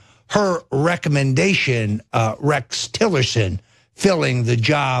State. Her recommendation, Rex Tillerson, filling the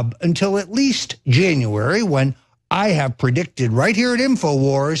job until at least January, when I have predicted right here at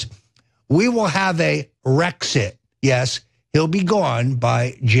InfoWars, we will have a Rexit. Yes, he'll be gone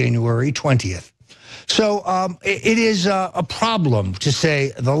by January 20th. So it is a problem, to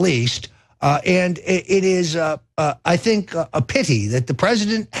say the least, and it is, I think, a pity that the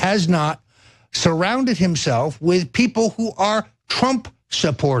president has not surrounded himself with people who are Trump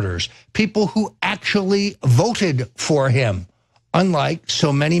supporters, people who actually voted for him, unlike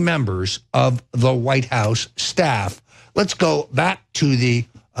so many members of the White House staff. Let's go back to the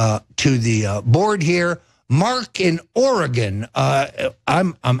board here. Mark in Oregon,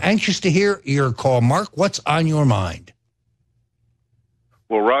 I'm anxious to hear your call. Mark, what's on your mind?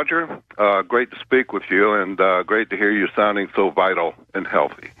 Well, Roger, great to speak with you, and great to hear you sounding so vital and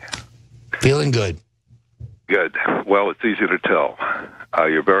healthy. Feeling good. Good. Well, it's easy to tell.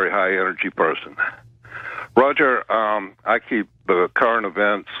 You're a very high-energy person. Roger, I keep the current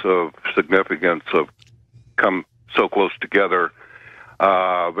events of significance have come so close together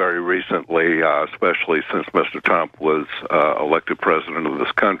very recently, especially since Mr. Trump was elected president of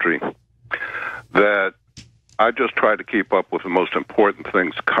this country, that I just try to keep up with the most important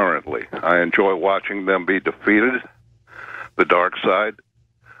things currently. I enjoy watching them be defeated, the dark side,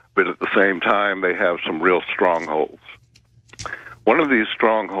 but at the same time, they have some real strongholds. One of these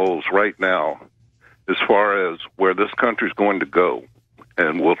strongholds right now, as far as where this country is going to go,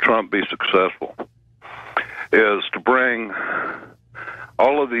 and will Trump be successful, is to bring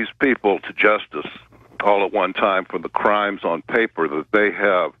all of these people to justice all at one time for the crimes on paper that they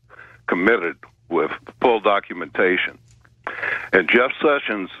have committed with full documentation. And Jeff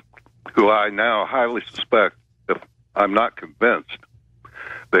Sessions, who I now highly suspect, if I'm not convinced,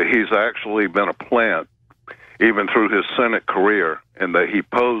 that he's actually been a plant even through his Senate career, and that he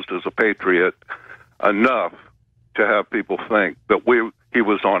posed as a patriot enough to have people think that he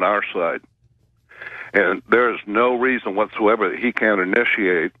was on our side. And there is no reason whatsoever that he can't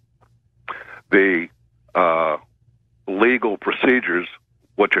initiate the legal procedures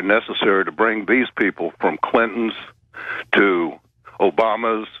which are necessary to bring these people, from Clintons to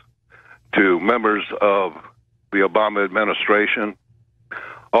Obamas to members of the Obama administration.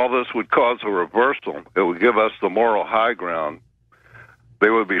 All this would cause a reversal. It would give us the moral high ground. They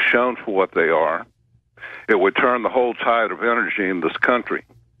would be shown for what they are, it would turn the whole tide of energy in this country.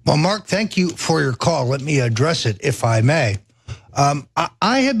 Well, Mark, thank you for your call. Let me address it, if I may.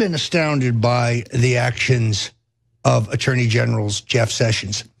 I have been astounded by the actions of Attorney General Jeff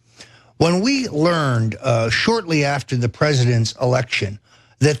Sessions. When we learned shortly after the president's election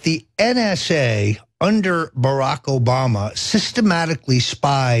that the NSA under Barack Obama systematically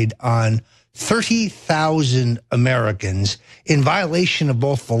spied on 30,000 Americans in violation of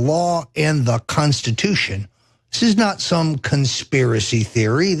both the law and the Constitution, this is not some conspiracy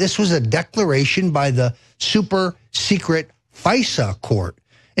theory. This was a declaration by the super secret FISA court.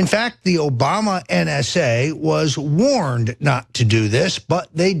 In fact, the Obama NSA was warned not to do this, but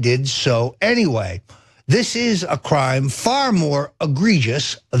they did so anyway. This is a crime far more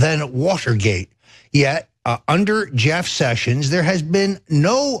egregious than Watergate. Yet, under Jeff Sessions, there has been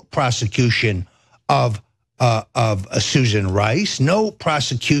no prosecution of Susan Rice, no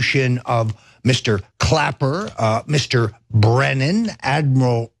prosecution of Mr. Clapper, Mr. Brennan,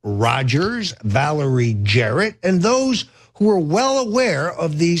 Admiral Rogers, Valerie Jarrett, and those who were well aware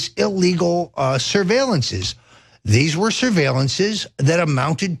of these illegal surveillances. These were surveillances that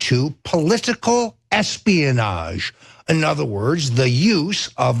amounted to political espionage. In other words, the use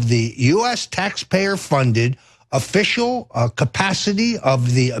of the U.S. taxpayer-funded official capacity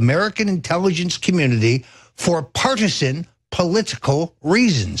of the American intelligence community for partisan political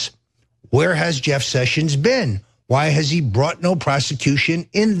reasons. Where has Jeff Sessions been? Why has he brought no prosecution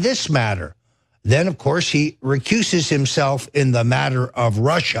in this matter? Then, of course, he recuses himself in the matter of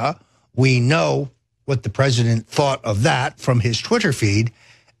Russia. We know what the president thought of that from his Twitter feed.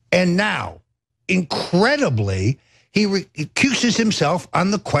 And now, incredibly, he recuses himself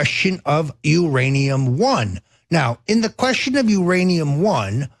on the question of uranium-1. Now, in the question of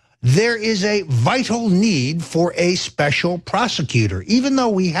uranium-1, there is a vital need for a special prosecutor. Even though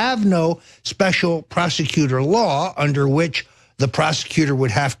we have no special prosecutor law under which the prosecutor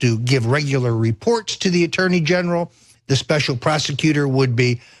would have to give regular reports to the attorney general, the special prosecutor would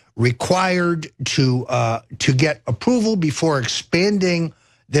be required to get approval before expanding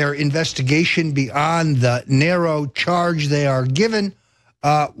their investigation beyond the narrow charge they are given.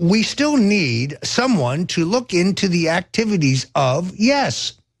 We still need someone to look into the activities of,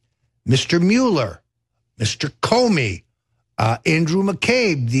 yes, Mr. Mueller, Mr. Comey, Andrew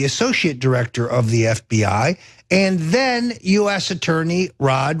McCabe, the associate director of the FBI, and then U.S. Attorney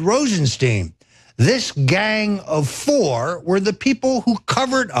Rod Rosenstein. This gang of four were the people who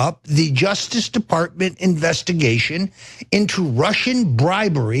covered up the Justice Department investigation into Russian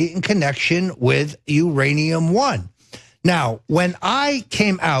bribery in connection with uranium-1. Now, when I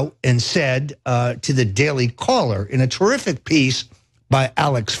came out and said to the Daily Caller in a terrific piece by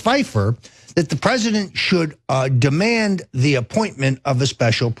Alex Pfeiffer that the president should demand the appointment of a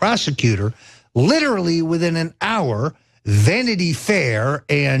special prosecutor, literally within an hour, Vanity Fair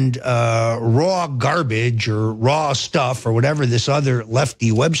and Raw Garbage or Raw Stuff or whatever this other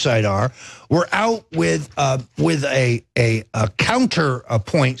lefty website are were out with a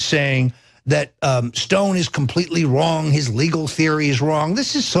counterpoint saying that Stone is completely wrong, his legal theory is wrong.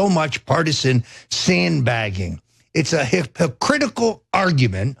 This is so much partisan sandbagging. It's a hypocritical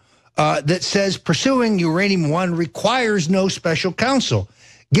argument that says pursuing uranium-1 requires no special counsel.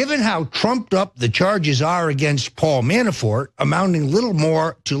 Given how trumped up the charges are against Paul Manafort, amounting little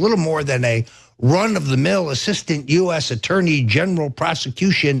more than a run-of-the-mill assistant U.S. Attorney General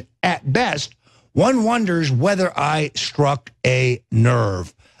prosecution at best, one wonders whether I struck a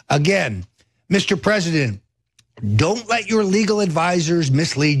nerve. Again, Mr. President, don't let your legal advisors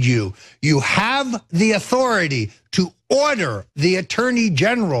mislead you. You have the authority to order the Attorney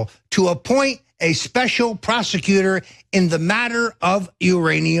General to appoint a special prosecutor in the matter of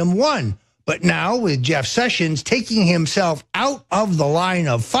uranium-1. But now, with Jeff Sessions taking himself out of the line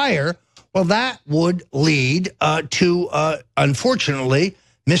of fire, well, that would lead to, unfortunately,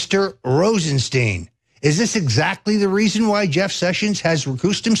 Mr. Rosenstein. Is this exactly the reason why Jeff Sessions has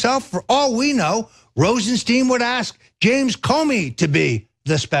recused himself? For all we know, Rosenstein would ask James Comey to be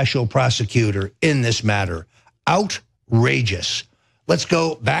the special prosecutor in this matter. Outrageous. Let's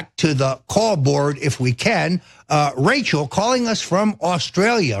go back to the call board if we can. Rachel calling us from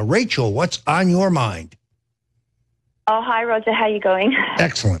Australia. Rachel, what's on your mind? Oh, hi, Roger. How are you going?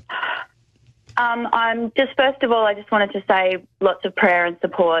 Excellent. I'm just, first of all, I just wanted to say lots of prayer and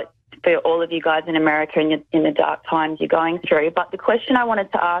support for all of you guys in America in the dark times you're going through. But the question I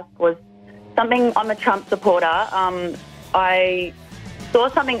wanted to ask was something. I'm a Trump supporter. I saw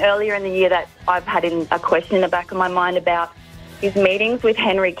something earlier in the year that I've had a question in the back of my mind about his meetings with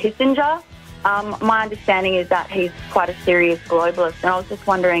Henry Kissinger. My understanding is that he's quite a serious globalist, and I was just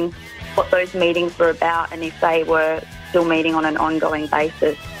wondering what those meetings were about and if they were still meeting on an ongoing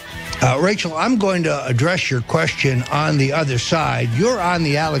basis. Rachel, I'm going to address your question on the other side. You're on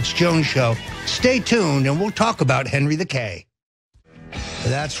the Alex Jones Show. Stay tuned, and we'll talk about Henry the K.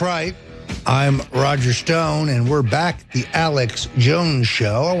 That's right. I'm Roger Stone, and we're back at the Alex Jones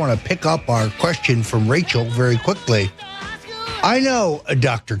Show. I want to pick up our question from Rachel very quickly. I know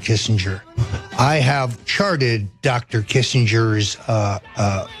Dr. Kissinger. I have charted Dr. Kissinger's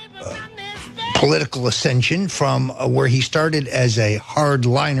political ascension from where he started as a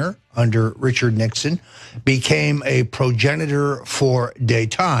hardliner under Richard Nixon, became a progenitor for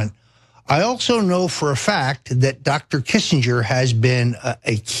détente. I also know for a fact that Dr. Kissinger has been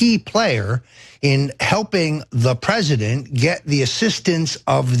a key player in helping the president get the assistance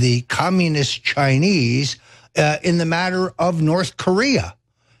of the communist Chinese in the matter of North Korea.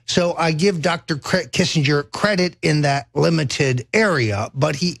 So I give Dr. Kissinger credit in that limited area,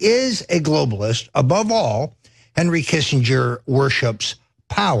 but he is a globalist. Above all, Henry Kissinger worships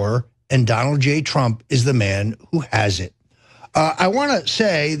power, and Donald J. Trump is the man who has it. I want to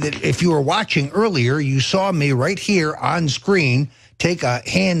say that if you were watching earlier, you saw me right here on screen take a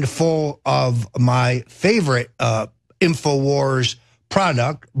handful of my favorite InfoWars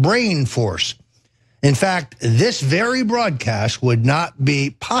product, Brain Force. In fact, this very broadcast would not be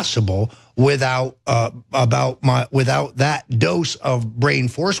possible without that dose of Brain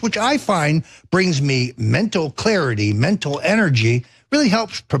Force, which I find brings me mental clarity, mental energy, really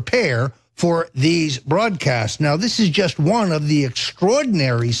helps prepare for these broadcasts. Now, this is just one of the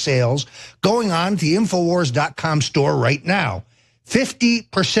extraordinary sales going on at the Infowars.com store right now.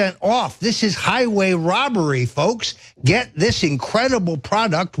 50% off. This is highway robbery, folks. Get this incredible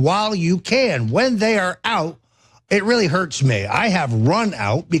product while you can. When they are out, it really hurts me. I have run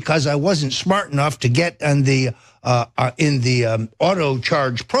out because I wasn't smart enough to get in the auto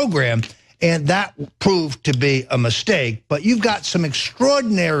charge program, and that proved to be a mistake. But you've got some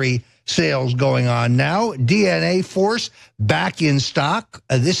extraordinary sales going on now. DNA Force back in stock.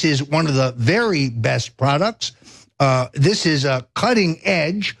 This is one of the very best products. This is a cutting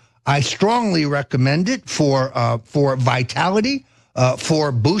edge. I strongly recommend it for vitality,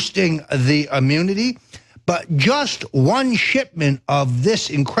 for boosting the immunity. But just one shipment of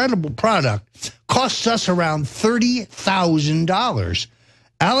this incredible product costs us around $30,000.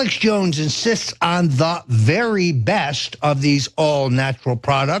 Alex Jones insists on the very best of these all-natural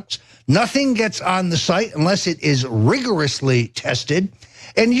products. Nothing gets on the site unless it is rigorously tested.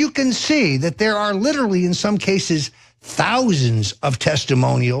 And you can see that there are literally, in some cases, thousands of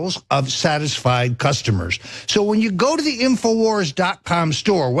testimonials of satisfied customers. So when you go to the Infowars.com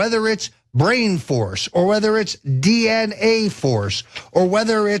store, whether it's Brain Force, or whether it's DNA Force, or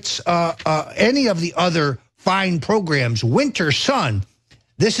whether it's any of the other fine programs, Winter Sun,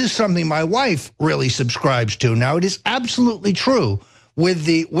 this is something my wife really subscribes to. Now, it is absolutely true. With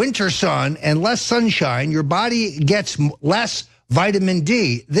the Winter Sun and less sunshine, your body gets less vitamin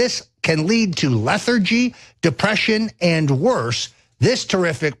D. This can lead to lethargy, depression, and worse. This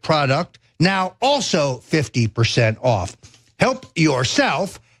terrific product, now also 50% off. Help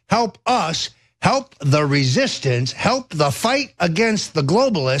yourself, help us, help the resistance, help the fight against the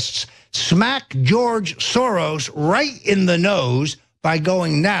globalists, smack George Soros right in the nose by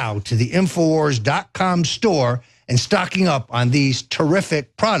going now to the Infowars.com store and stocking up on these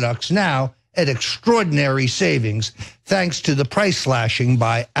terrific products now at extraordinary savings, thanks to the price slashing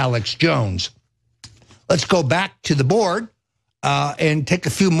by Alex Jones. Let's go back to the board and take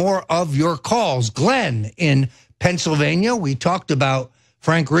a few more of your calls. Glenn in Pennsylvania, we talked about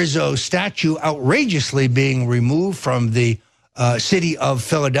Frank Rizzo's statue outrageously being removed from the city of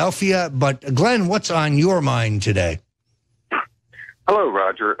Philadelphia. But Glenn, what's on your mind today? Hello,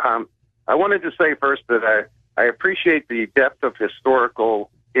 Roger. I wanted to say first that I appreciate the depth of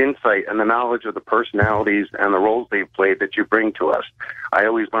historical insight and the knowledge of the personalities and the roles they've played that you bring to us. I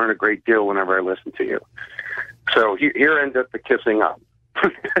always learn a great deal whenever I listen to you. So here ends up the kissing up.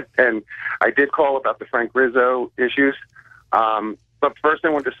 And I did call about the Frank Rizzo issues. But first I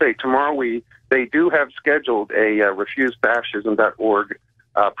want to say, tomorrow they do have scheduled a recused.fascism.org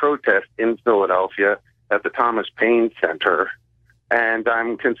protest in Philadelphia at the Thomas Paine Center. And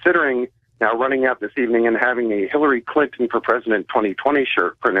I'm considering now running out this evening and having a Hillary Clinton for President 2020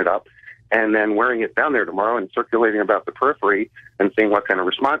 shirt printed up and then wearing it down there tomorrow and circulating about the periphery and seeing what kind of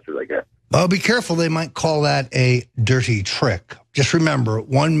responses I get. Well, be careful. They might call that a dirty trick. Just remember,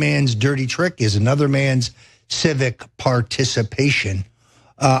 one man's dirty trick is another man's civic participation.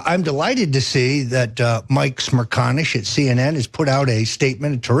 I'm delighted to see that Mike Smerconish at CNN has put out a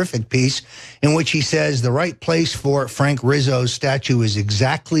statement, a terrific piece, in which he says the right place for Frank Rizzo's statue is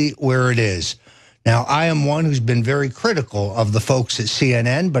exactly where it is. Now, I am one who's been very critical of the folks at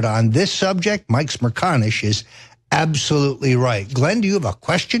CNN, but on this subject, Mike Smerconish is absolutely right. Glenn, do you have a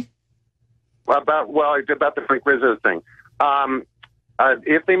question? About the Frank Rizzo thing.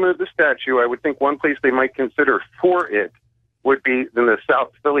 If they move the statue, I would think one place they might consider for it would be in the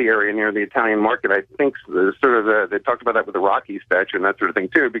South Philly area near the Italian market. I think they talked about that with the Rocky statue and that sort of thing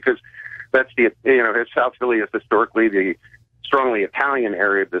too, because that's South Philly is historically the strongly Italian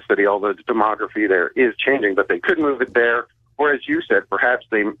area of the city, although the demography there is changing, but they could move it there. Or as you said, perhaps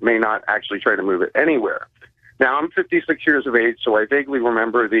they may not actually try to move it anywhere. Now, I'm 56 years of age, so I vaguely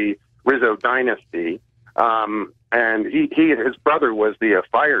remember the Rizzo dynasty. And his brother was the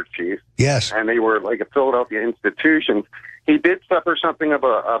fire chief. Yes. And they were like a Philadelphia institution. He did suffer something of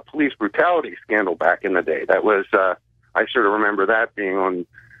a police brutality scandal back in the day. That was, I sort of remember that being on,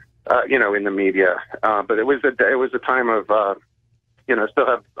 in the media. But it was a time of, still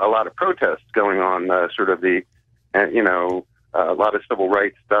have a lot of protests going on, a lot of civil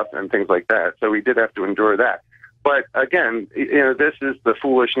rights stuff and things like that. So we did have to endure that. But again, this is the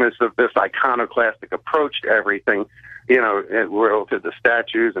foolishness of this iconoclastic approach to everything, relative to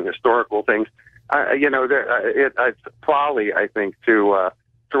statues and historical things. It's folly, I think, to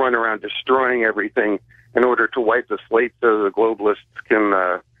run around destroying everything in order to wipe the slate so the globalists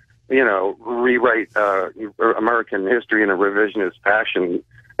can, rewrite American history in a revisionist fashion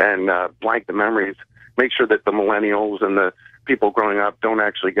and blank the memories, make sure that the millennials and the people growing up don't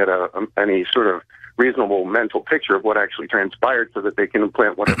actually get any sort of reasonable mental picture of what actually transpired so that they can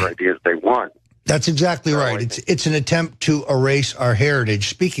implant whatever ideas they want. That's exactly right. It's an attempt to erase our heritage.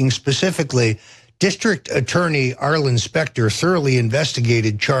 Speaking specifically, District Attorney Arlen Specter thoroughly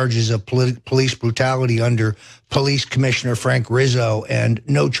investigated charges of police brutality under Police Commissioner Frank Rizzo, and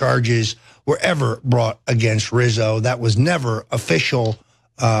no charges were ever brought against Rizzo. That was never official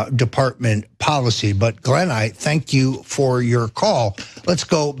department policy. But Glenn, I thank you for your call. Let's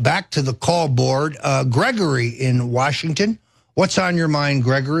go back to the call board. Gregory in Washington. What's on your mind,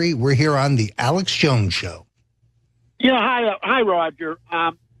 Gregory? We're here on the Alex Jones Show. Yeah, hi, Roger.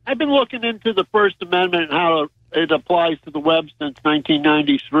 I've been looking into the First Amendment and how it applies to the web since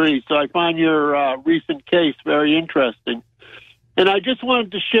 1993, so I find your recent case very interesting. And I just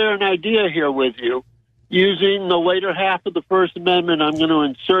wanted to share an idea here with you. Using the later half of the First Amendment, I'm going to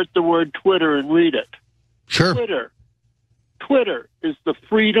insert the word Twitter and read it. Sure. Twitter is the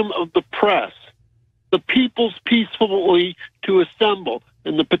freedom of the press, the people's peacefully to assemble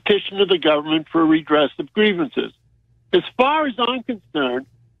in the petition of the government for redress of grievances. As far as I'm concerned,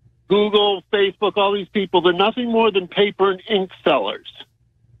 Google, Facebook, all these people, they're nothing more than paper and ink sellers.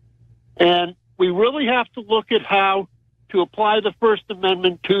 And we really have to look at how to apply the First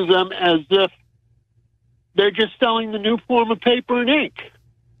Amendment to them as if they're just selling the new form of paper and ink.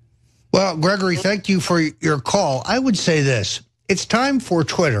 Well, Gregory, thank you for your call. I would say this. It's time for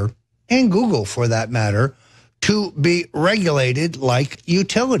Twitter, and Google for that matter, to be regulated like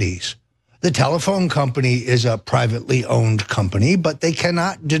utilities. The telephone company is a privately owned company, but they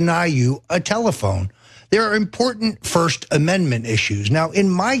cannot deny you a telephone. There are important First Amendment issues. Now, in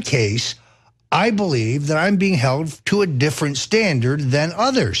my case, I believe that I'm being held to a different standard than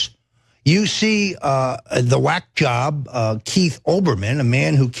others. You see the whack job, Keith Olbermann, a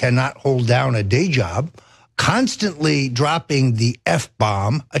man who cannot hold down a day job, constantly dropping the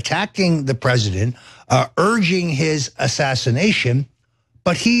F-bomb, attacking the president, urging his assassination,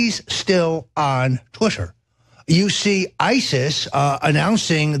 but he's still on Twitter. You see ISIS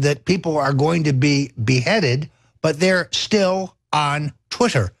announcing that people are going to be beheaded, but they're still on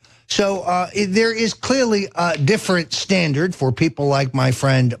Twitter. So there is clearly a different standard for people like my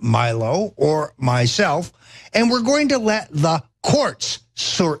friend Milo or myself, and we're going to let the courts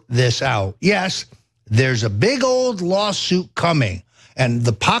sort this out. Yes, there's a big old lawsuit coming, and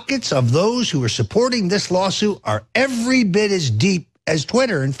the pockets of those who are supporting this lawsuit are every bit as deep as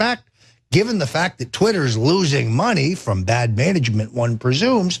Twitter. In fact, given the fact that Twitter is losing money from bad management, one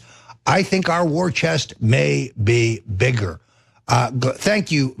presumes, I think our war chest may be bigger.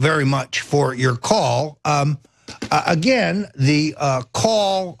 Thank you very much for your call. Again, the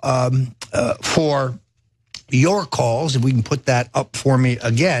call for your calls, if we can put that up for me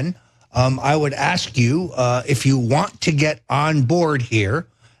again, I would ask you if you want to get on board here.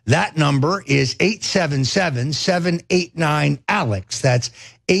 That number is 877-789-ALEX. That's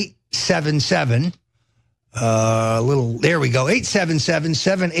 877, there we go,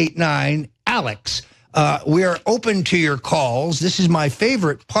 877-789-ALEX. We are open to your calls. This is my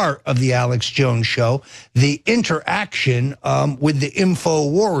favorite part of the Alex Jones Show, the interaction with the info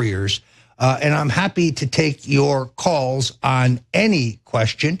warriors. And I'm happy to take your calls on any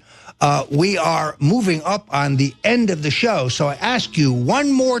question. We are moving up on the end of the show, so I ask you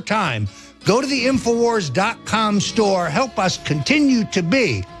one more time, go to the Infowars.com store. Help us continue to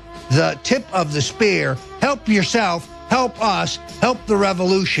be the tip of the spear. Help yourself, help us, help the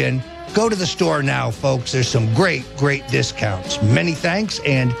revolution. Go to the store now, folks. There's some great, great discounts. Many thanks,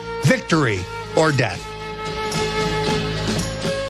 and victory or death.